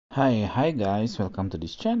Hi guys, welcome to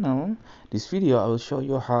this channel. This video I will show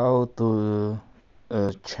you how to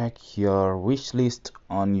check your wish list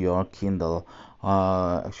on your Kindle.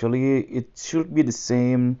 Actually, it should be the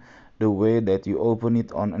same the way that you open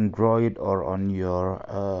it on Android or on your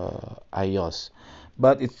iOS,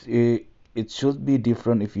 but it should be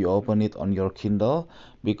different if you open it on your Kindle,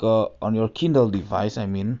 because on your Kindle device, I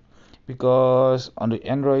mean, because on the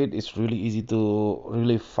Android it's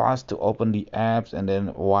really fast to open the apps, and then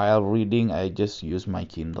while reading I just use my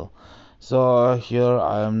Kindle. So here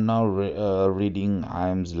I am now reading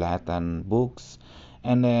I'm Zlatan books,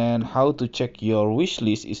 and then how to check your wish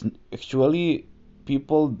list is actually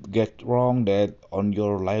people get wrong that on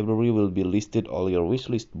your library will be listed all your wish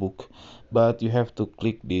list book, but you have to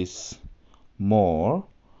click this more,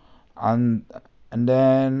 and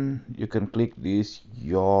then you can click this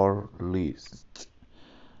your list.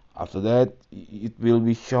 After that it will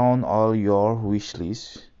be shown all your wish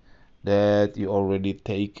list that you already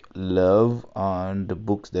take love on the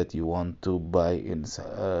books that you want to buy in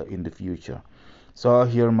the future. So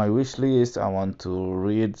here my wish list, I want to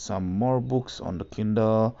read some more books on the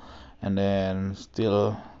Kindle, and then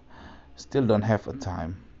still don't have a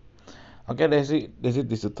time. Okay, that's it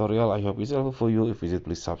this tutorial. I hope it's helpful for you. If it is,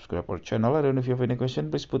 please subscribe our channel. I don't know if you have any question,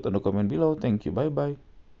 please put on the comment below. Thank you, bye bye.